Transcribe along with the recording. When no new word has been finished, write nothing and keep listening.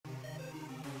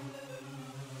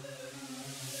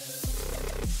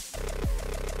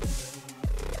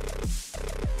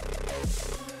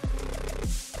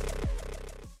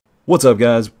What's up,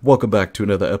 guys? Welcome back to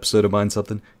another episode of Mind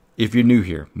Something. If you're new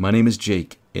here, my name is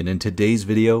Jake, and in today's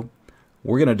video,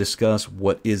 we're going to discuss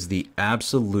what is the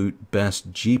absolute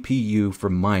best GPU for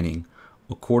mining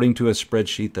according to a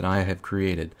spreadsheet that I have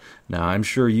created. Now, I'm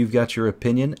sure you've got your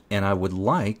opinion, and I would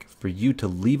like for you to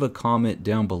leave a comment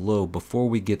down below before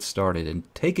we get started and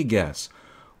take a guess.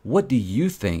 What do you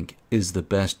think is the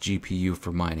best GPU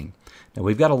for mining? Now,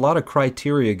 we've got a lot of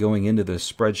criteria going into this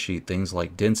spreadsheet, things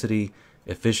like density,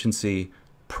 efficiency,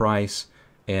 price,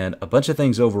 and a bunch of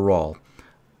things overall.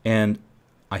 And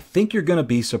I think you're going to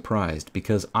be surprised,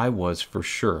 because I was for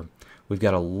sure. We've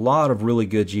got a lot of really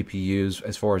good GPUs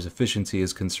as far as efficiency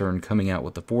is concerned coming out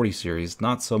with the 40 series,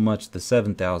 not so much the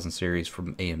 7000 series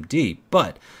from AMD,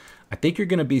 but I think you're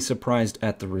going to be surprised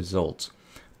at the results.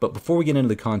 But before we get into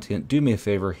the content, do me a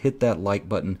favor, hit that like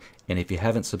button, and if you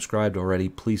haven't subscribed already,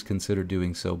 please consider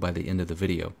doing so by the end of the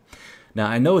video. Now,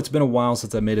 I know it's been a while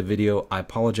since I made a video. I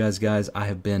apologize, guys. I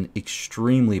have been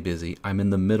extremely busy. I'm in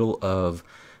the middle of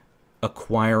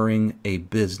acquiring a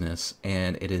business,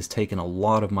 and it has taken a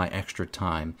lot of my extra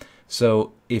time.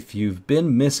 So if you've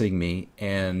been missing me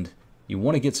and you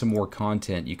want to get some more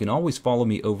content, you can always follow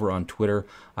me over on Twitter.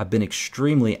 I've been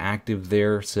extremely active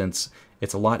there, since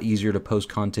it's a lot easier to post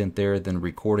content there than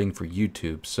recording for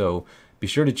YouTube. So be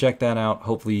sure to check that out.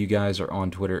 Hopefully you guys are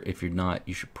on Twitter. If you're not,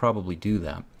 you should probably do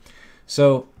that.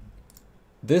 So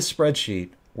this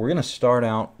spreadsheet, we're going to start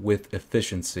out with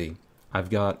efficiency. I've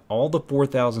got all the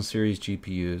 4000 series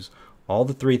GPUs, all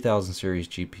the 3000 series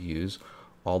GPUs,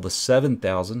 all the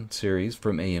 7000 series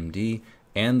from AMD,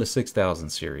 and the 6000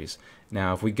 series.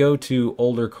 Now, if we go to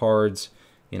older cards,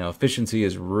 efficiency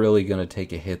is really going to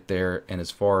take a hit there. And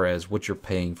as far as what you're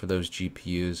paying for those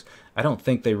GPUs, I don't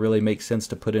think they really make sense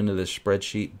to put into this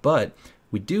spreadsheet, but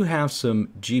we do have some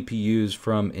GPUs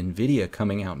from Nvidia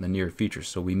coming out in the near future,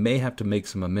 so we may have to make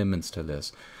some amendments to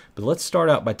this. But let's start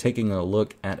out by taking a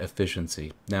look at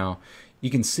efficiency. Now, you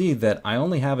can see that I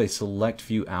only have a select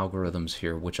few algorithms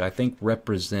here, which I think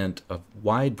represent a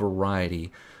wide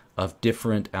variety of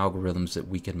different algorithms that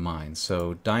we can mine.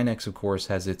 So Dynex, of course,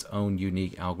 has its own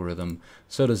unique algorithm.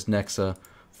 So does Nexa,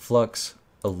 Flux,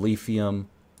 Alephium,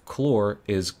 Chlor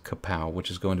is Kapow, which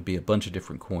is going to be a bunch of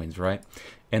different coins, right?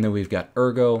 And then we've got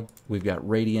Ergo, we've got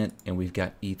Radiant, and we've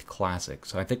got ETH Classic.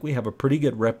 So I think we have a pretty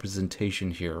good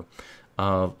representation here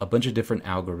of a bunch of different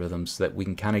algorithms that we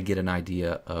can kind of get an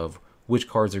idea of which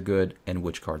cards are good and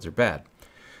which cards are bad.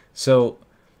 So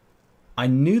I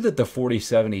knew that the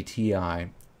 4070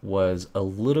 Ti was a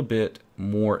little bit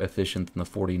more efficient than the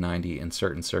 4090 in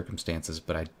certain circumstances,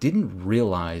 but I didn't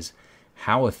realize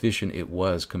how efficient it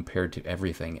was compared to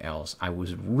everything else. I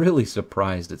was really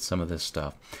surprised at some of this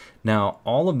stuff. Now,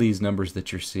 all of these numbers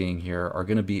that you're seeing here are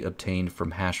going to be obtained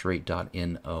from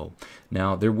Hashrate.no.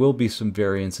 Now, there will be some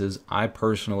variances. I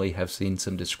personally have seen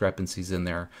some discrepancies in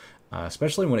there,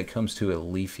 especially when it comes to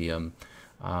Alephium.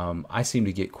 I seem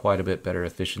to get quite a bit better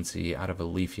efficiency out of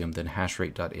Alephium than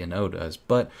Hashrate.no does,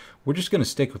 but we're just going to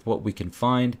stick with what we can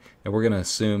find, and we're going to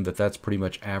assume that that's pretty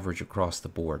much average across the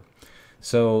board.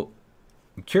 So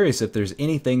I'm curious if there's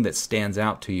anything that stands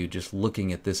out to you just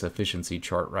looking at this efficiency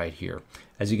chart right here.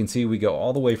 As you can see, we go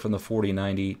all the way from the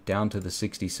 4090 down to the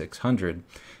 6600.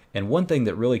 And one thing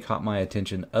that really caught my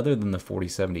attention other than the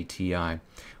 4070 Ti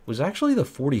was actually the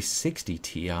 4060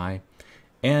 Ti,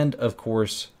 and of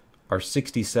course our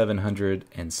 6700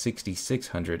 and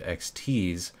 6600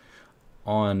 XTs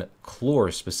on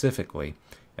Chlor specifically.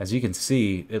 As you can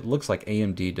see, it looks like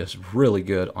AMD does really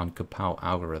good on Kapow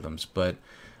algorithms, but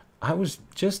I was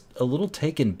just a little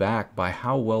taken back by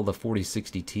how well the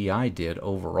 4060 Ti did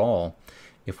overall.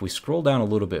 If we scroll down a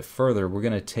little bit further, we're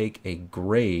going to take a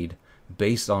grade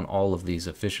based on all of these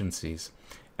efficiencies.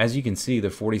 As you can see, the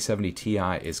 4070 Ti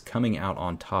is coming out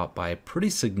on top by a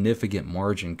pretty significant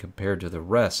margin compared to the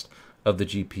rest of the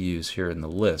GPUs here in the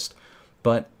list.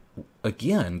 But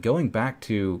again, going back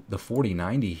to the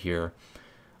 4090 here,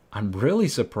 I'm really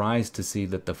surprised to see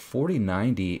that the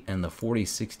 4090 and the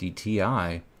 4060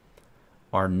 Ti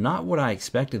are not what I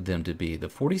expected them to be. The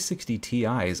 4060 Ti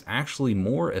is actually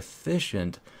more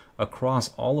efficient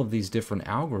across all of these different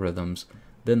algorithms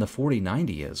than the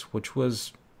 4090 is, which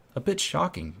was a bit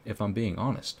shocking, if I'm being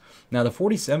honest. Now, the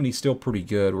 4070 is still pretty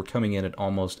good. We're coming in at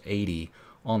almost 80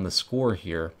 on the score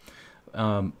here.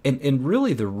 And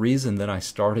really the reason that I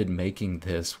started making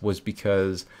this was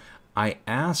because I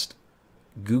asked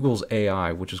Google's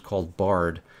AI, which is called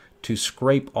Bard, to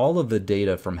scrape all of the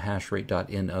data from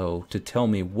Hashrate.no to tell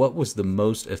me what was the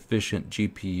most efficient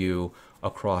GPU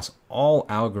across all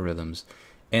algorithms.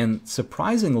 And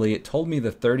surprisingly, it told me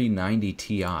the 3090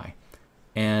 Ti.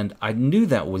 And I knew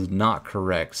that was not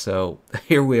correct. So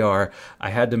here we are. I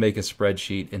had to make a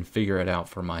spreadsheet and figure it out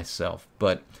for myself.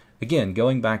 But again,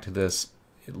 going back to this,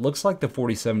 it looks like the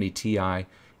 4070 Ti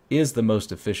is the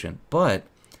most efficient, but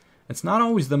it's not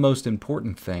always the most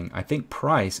important thing. I think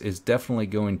price is definitely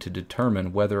going to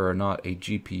determine whether or not a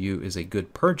GPU is a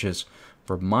good purchase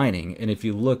for mining. And if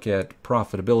you look at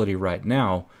profitability right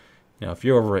now, if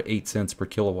you're over at 8 cents per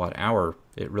kilowatt hour,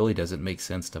 it really doesn't make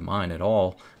sense to mine at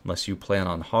all unless you plan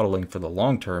on hodling for the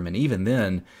long term. And even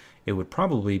then, it would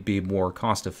probably be more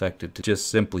cost effective to just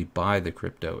simply buy the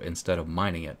crypto instead of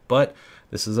mining it. But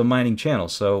this is a mining channel,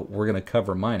 so we're going to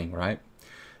cover mining, right?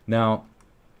 Now,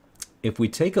 if we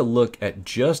take a look at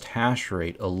just hash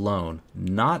rate alone,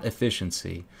 not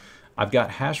efficiency, I've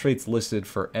got hash rates listed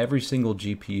for every single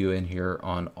GPU in here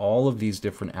on all of these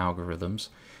different algorithms.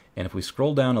 And if we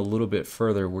scroll down a little bit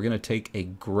further, we're going to take a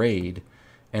grade.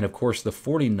 And of course, the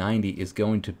 4090 is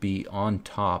going to be on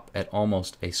top at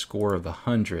almost a score of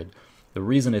 100. The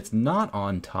reason it's not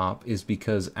on top is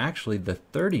because actually the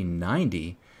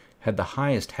 3090 had the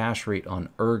highest hash rate on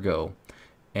Ergo,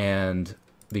 and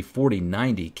the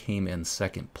 4090 came in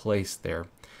second place there.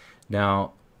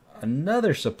 Now,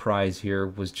 another surprise here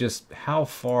was just how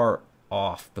far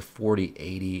off the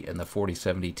 4080 and the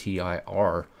 4070 Ti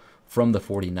are from the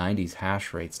 4090's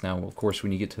hash rates. Now, of course,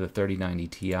 when you get to the 3090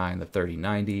 Ti and the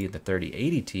 3090 and the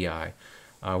 3080 Ti,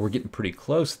 we're getting pretty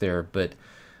close there, but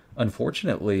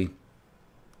unfortunately,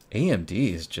 AMD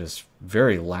is just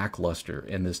very lackluster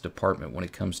in this department when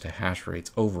it comes to hash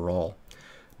rates overall.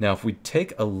 Now, if we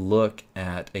take a look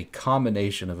at a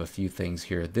combination of a few things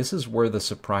here, this is where the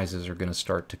surprises are going to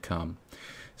start to come.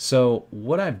 So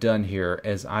what I've done here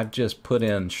is I've just put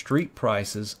in street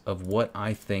prices of what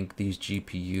I think these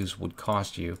GPUs would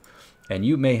cost you. And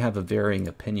you may have a varying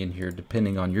opinion here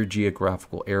depending on your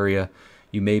geographical area.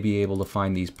 You may be able to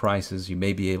find these prices. You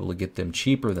may be able to get them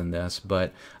cheaper than this.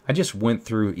 But I just went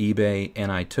through eBay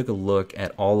and I took a look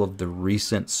at all of the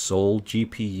recent sold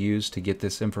GPUs to get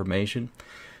this information.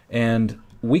 And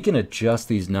we can adjust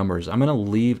these numbers. I'm going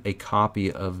to leave a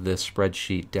copy of this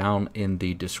spreadsheet down in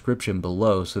the description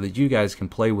below so that you guys can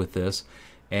play with this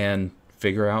and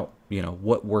figure out,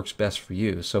 what works best for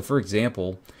you. So for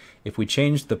example, if we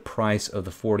change the price of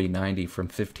the 4090 from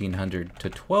 1500 to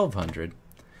 1200,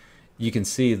 you can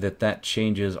see that that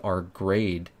changes our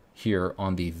grade here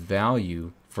on the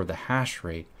value for the hash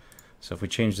rate. So if we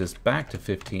change this back to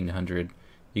 1500,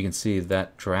 you can see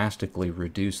that drastically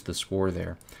reduced the score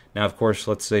there. Now, of course,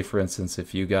 let's say, for instance,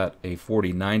 if you got a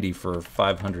 4090 for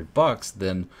 $500,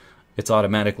 then it's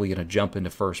automatically going to jump into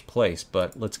first place.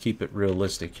 But let's keep it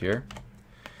realistic here.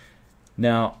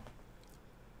 Now,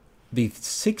 the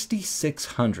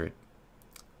 6600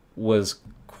 was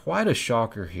quite a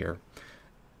shocker here.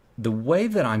 The way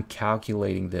that I'm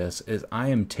calculating this is I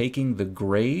am taking the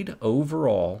grade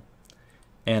overall,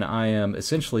 and I am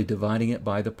essentially dividing it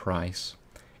by the price.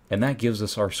 And that gives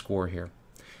us our score here.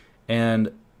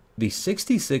 And the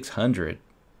 6600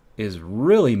 is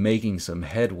really making some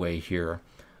headway here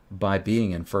by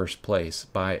being in first place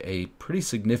by a pretty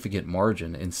significant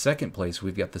margin. In second place,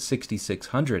 we've got the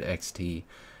 6600 XT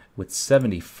with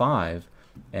 75.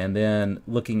 And then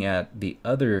looking at the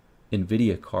other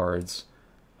Nvidia cards,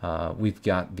 we've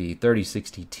got the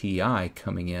 3060 Ti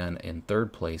coming in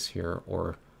third place here,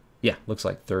 or yeah, looks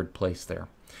like third place there.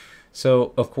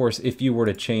 So, of course, if you were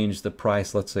to change the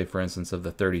price, let's say, for instance, of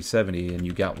the 3070 and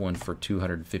you got one for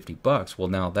 $250, well,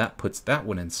 now that puts that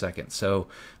one in second. So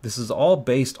this is all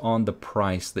based on the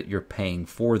price that you're paying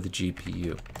for the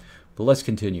GPU. But let's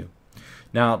continue.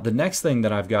 Now, the next thing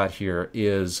that I've got here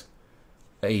is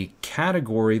a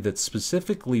category that's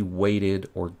specifically weighted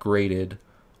or graded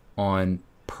on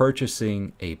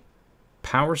purchasing a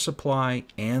power supply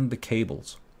and the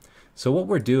cables. So what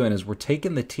we're doing is we're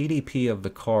taking the TDP of the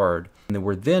card and then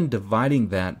we're then dividing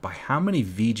that by how many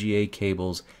VGA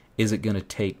cables is it going to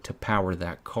take to power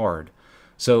that card.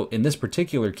 So in this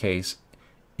particular case,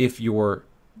 if your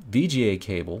VGA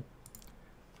cable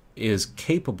is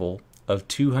capable of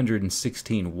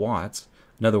 216 watts,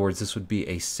 in other words, this would be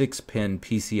a 6-pin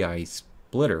PCIe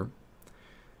splitter,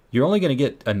 you're only going to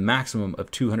get a maximum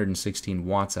of 216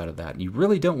 watts out of that. And you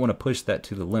really don't want to push that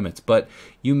to the limits, but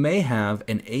you may have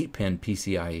an 8-pin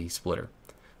PCIe splitter.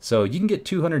 So you can get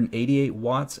 288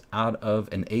 watts out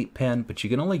of an 8-pin, but you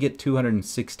can only get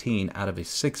 216 out of a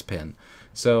 6-pin.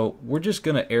 So we're just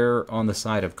going to err on the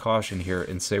side of caution here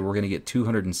and say we're going to get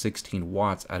 216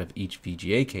 watts out of each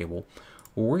VGA cable.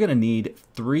 Well, we're going to need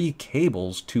 3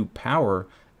 cables to power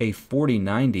a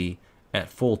 4090 at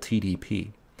full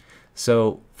TDP.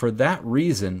 So for that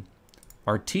reason,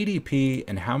 our TDP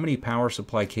and how many power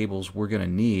supply cables we're going to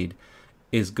need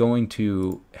is going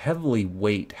to heavily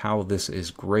weight how this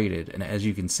is graded. And as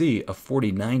you can see, a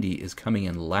 4090 is coming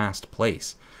in last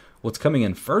place. What's coming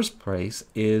in first place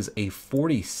is a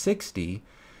 4060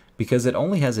 because it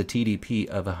only has a TDP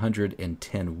of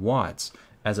 110 watts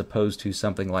as opposed to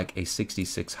something like a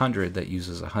 6600 that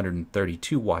uses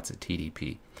 132 watts of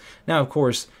TDP. Now, of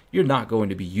course, you're not going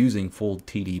to be using full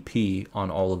TDP on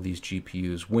all of these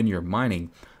GPUs when you're mining,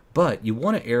 but you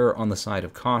want to err on the side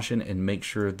of caution and make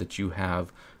sure that you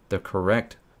have the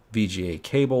correct VGA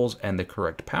cables and the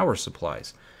correct power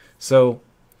supplies. So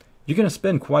you're going to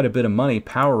spend quite a bit of money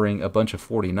powering a bunch of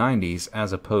 4090s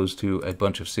as opposed to a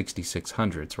bunch of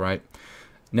 6600s, right?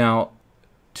 Now,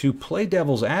 to play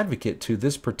devil's advocate to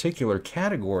this particular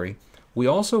category, we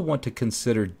also want to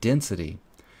consider density.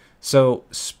 So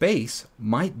space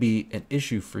might be an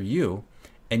issue for you,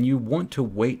 and you want to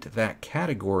weight that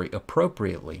category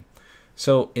appropriately.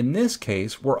 So in this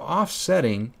case, we're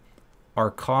offsetting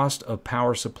our cost of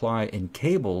power supply and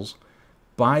cables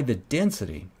by the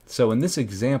density. So in this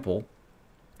example,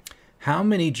 how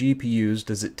many GPUs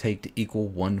does it take to equal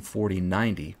one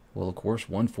 4090? Well, of course,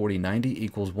 one 4090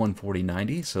 equals one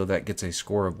 4090, so that gets a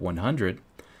score of 100.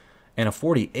 And a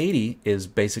 4080 is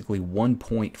basically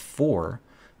 1.4,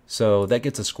 so that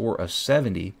gets a score of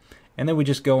 70. And then we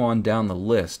just go on down the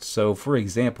list. So for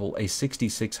example, a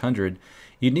 6600,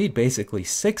 you need basically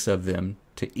 6 of them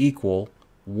to equal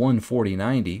one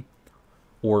 4090,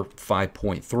 or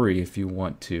 5.3 if you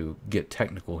want to get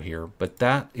technical here. But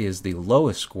that is the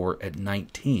lowest score at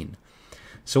 19.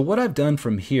 So what I've done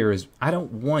from here is I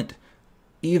don't want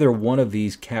either one of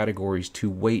these categories to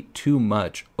weight too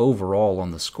much overall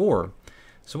on the score.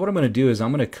 So what I'm going to do is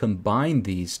I'm going to combine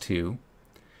these two,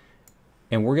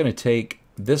 and we're going to take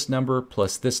this number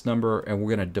plus this number, and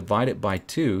we're going to divide it by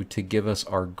 2 to give us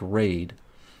our grade.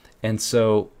 And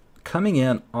so coming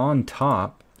in on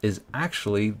top is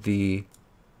actually the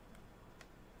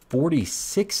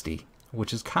 4060,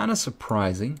 which is kind of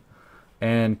surprising.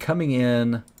 And coming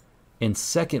in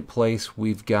second place,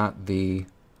 we've got the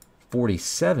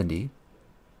 4070.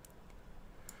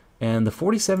 And the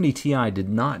 4070 Ti did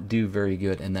not do very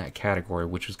good in that category,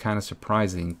 which was kind of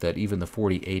surprising that even the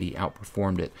 4080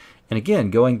 outperformed it. And again,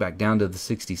 going back down to the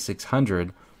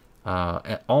 6600,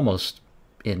 almost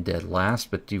in dead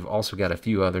last, but you've also got a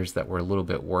few others that were a little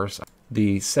bit worse.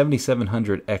 The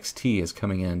 7700 XT is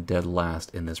coming in dead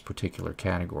last in this particular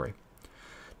category.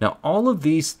 Now, all of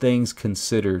these things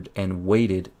considered and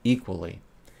weighted equally,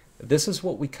 this is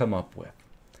what we come up with.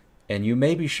 And you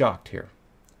may be shocked here.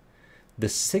 The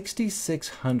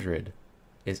 6600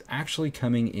 is actually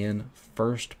coming in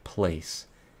first place.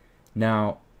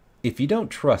 Now, if you don't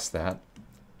trust that,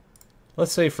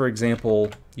 let's say, for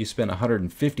example, you spend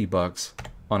 150 bucks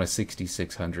on a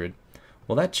 6600.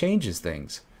 Well, that changes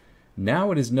things.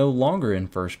 Now it is no longer in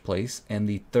first place, and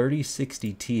the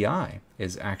 3060 Ti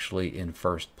is actually in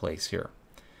first place here.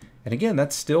 And again,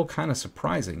 that's still kind of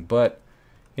surprising, but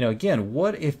you know, again,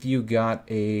 what if you got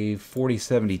a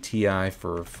 4070 Ti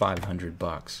for 500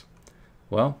 bucks?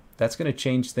 Well, that's going to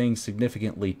change things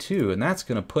significantly too, and that's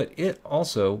going to put it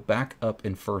also back up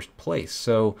in first place.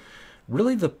 So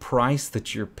really the price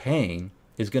that you're paying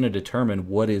is going to determine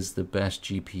what is the best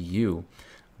GPU.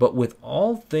 But with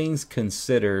all things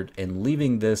considered and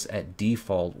leaving this at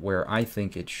default where I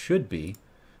think it should be,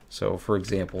 so for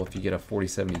example, if you get a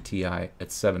 4070 Ti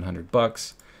at 700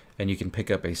 bucks and you can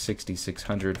pick up a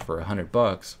 6600 for 100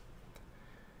 bucks,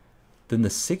 then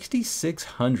the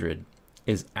 6600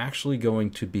 is actually going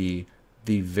to be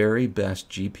the very best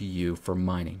GPU for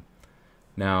mining.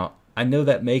 Now, I know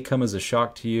that may come as a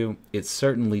shock to you. It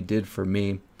certainly did for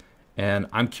me, and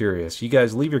I'm curious. You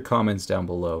guys leave your comments down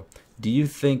below. Do you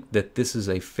think that this is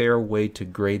a fair way to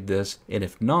grade this? And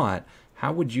if not,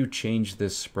 how would you change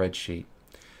this spreadsheet?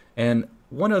 And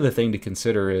one other thing to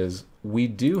consider is we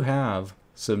do have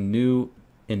some new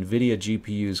Nvidia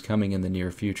GPUs coming in the near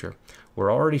future.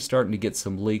 We're already starting to get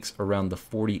some leaks around the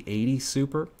 4080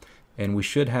 Super, and we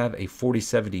should have a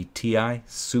 4070 Ti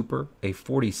Super, a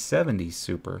 4070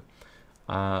 Super,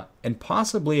 and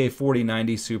possibly a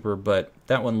 4090 Super, but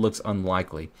that one looks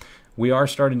unlikely. We are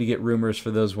starting to get rumors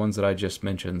for those ones that I just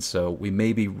mentioned, so we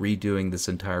may be redoing this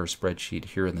entire spreadsheet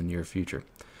here in the near future.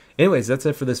 Anyways, that's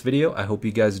it for this video. I hope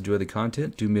you guys enjoy the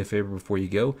content. Do me a favor before you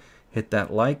go. Hit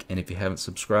that like, and if you haven't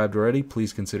subscribed already,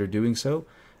 please consider doing so.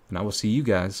 And I will see you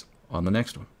guys on the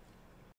next one.